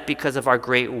been met because of our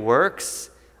great works,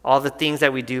 all the things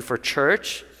that we do for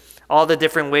church, all the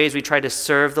different ways we try to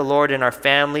serve the Lord in our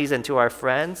families and to our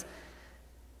friends.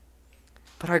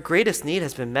 But our greatest need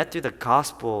has been met through the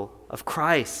gospel of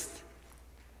Christ.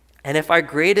 And if our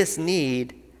greatest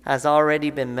need has already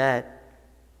been met,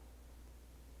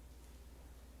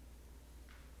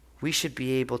 we should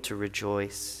be able to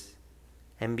rejoice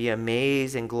and be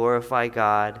amazed and glorify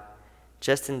God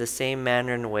just in the same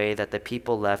manner and way that the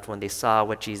people left when they saw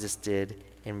what Jesus did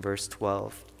in verse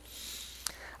 12.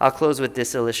 I'll close with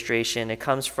this illustration. It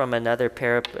comes from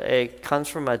It comes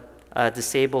from a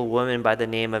disabled woman by the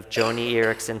name of Joni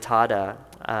Eareckson Tada.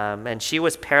 And she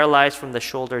was paralyzed from the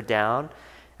shoulder down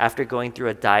after going through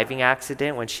a diving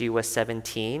accident when she was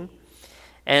 17.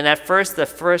 And at first, the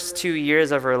first 2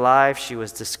 years of her life, she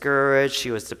was discouraged,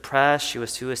 she was depressed, she was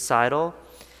suicidal.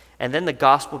 And then the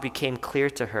gospel became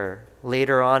clear to her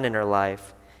later on in her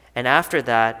life. And after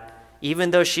that,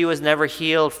 even though she was never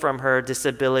healed from her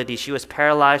disability, she was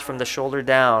paralyzed from the shoulder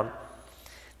down,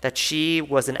 that she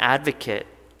was an advocate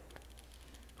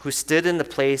who stood in the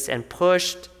place and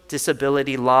pushed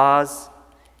disability laws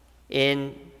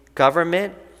in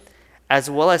government, as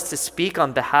well as to speak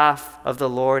on behalf of the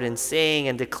Lord and saying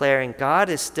and declaring, God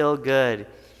is still good,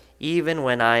 even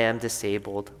when I am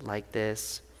disabled like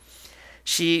this.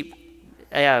 She,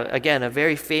 again, a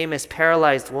very famous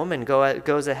paralyzed woman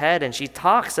goes ahead and she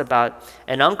talks about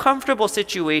an uncomfortable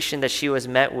situation that she was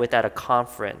met with at a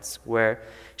conference where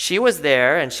she was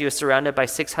there and she was surrounded by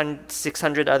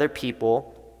 600 other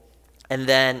people. And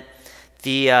then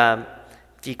the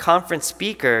conference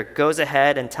speaker goes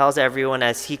ahead and tells everyone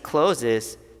as he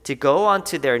closes to go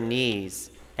onto their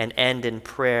knees and end in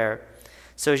prayer.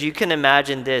 So as you can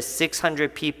imagine this,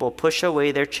 600 people push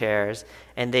away their chairs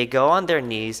and they go on their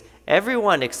knees,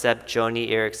 everyone except Joni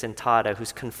Eareckson Tada,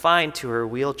 who's confined to her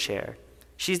wheelchair.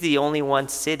 She's the only one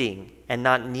sitting and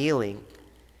not kneeling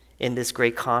in this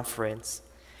great conference.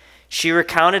 She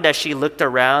recounted as she looked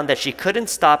around that she couldn't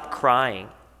stop crying.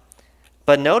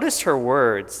 But notice her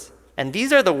words, and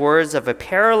these are the words of a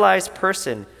paralyzed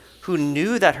person who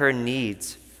knew that her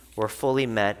needs were fully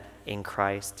met in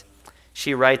Christ.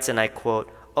 She writes, and I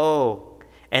quote, "Oh,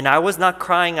 and I was not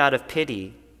crying out of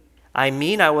pity. I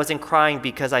mean, I wasn't crying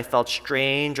because I felt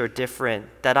strange or different,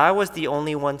 that I was the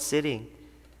only one sitting.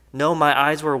 No, my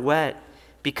eyes were wet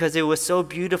because it was so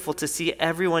beautiful to see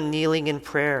everyone kneeling in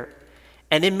prayer.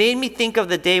 And it made me think of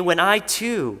the day when I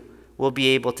too will be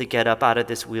able to get up out of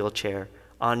this wheelchair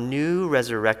on new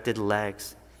resurrected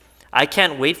legs. I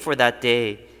can't wait for that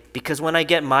day because when I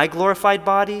get my glorified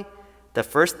body, the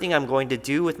first thing I'm going to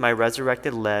do with my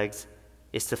resurrected legs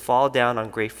is to fall down on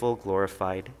grateful,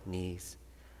 glorified knees.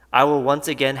 I will once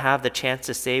again have the chance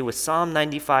to say with Psalm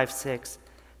 95:6,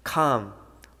 'Come,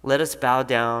 let us bow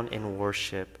down in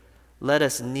worship. Let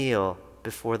us kneel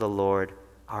before the Lord,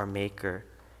 our Maker.'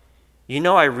 You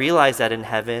know, I realize that in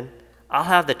heaven, I'll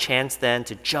have the chance then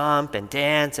to jump and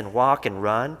dance and walk and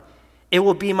run. It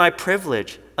will be my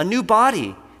privilege. A new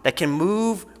body that can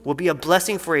move will be a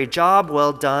blessing for a job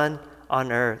well done on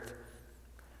earth.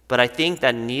 But I think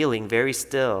that kneeling very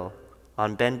still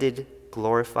on bended,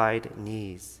 glorified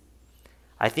knees,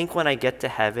 I think when I get to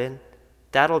heaven,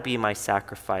 that'll be my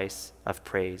sacrifice of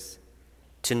praise.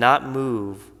 To not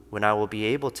move when I will be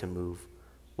able to move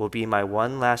will be my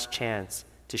one last chance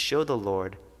to show the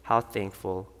Lord how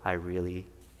thankful I really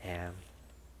am.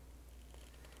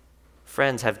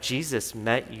 Friends, have Jesus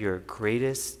met your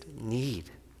greatest need?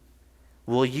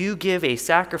 Will you give a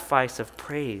sacrifice of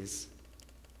praise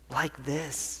like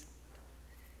this?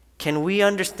 Can we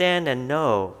understand and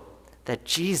know that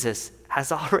Jesus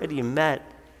has already met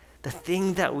the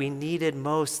thing that we needed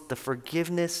most, the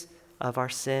forgiveness of our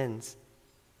sins?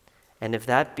 And if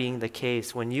that being the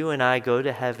case, when you and I go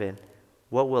to heaven,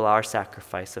 what will our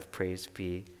sacrifice of praise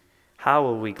be? How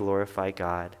will we glorify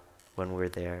God when we're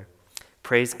there?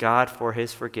 Praise God for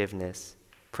his forgiveness.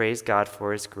 Praise God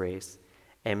for his grace.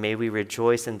 And may we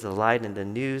rejoice and delight in the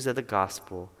news of the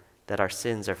gospel that our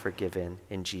sins are forgiven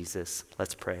in Jesus.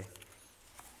 Let's pray.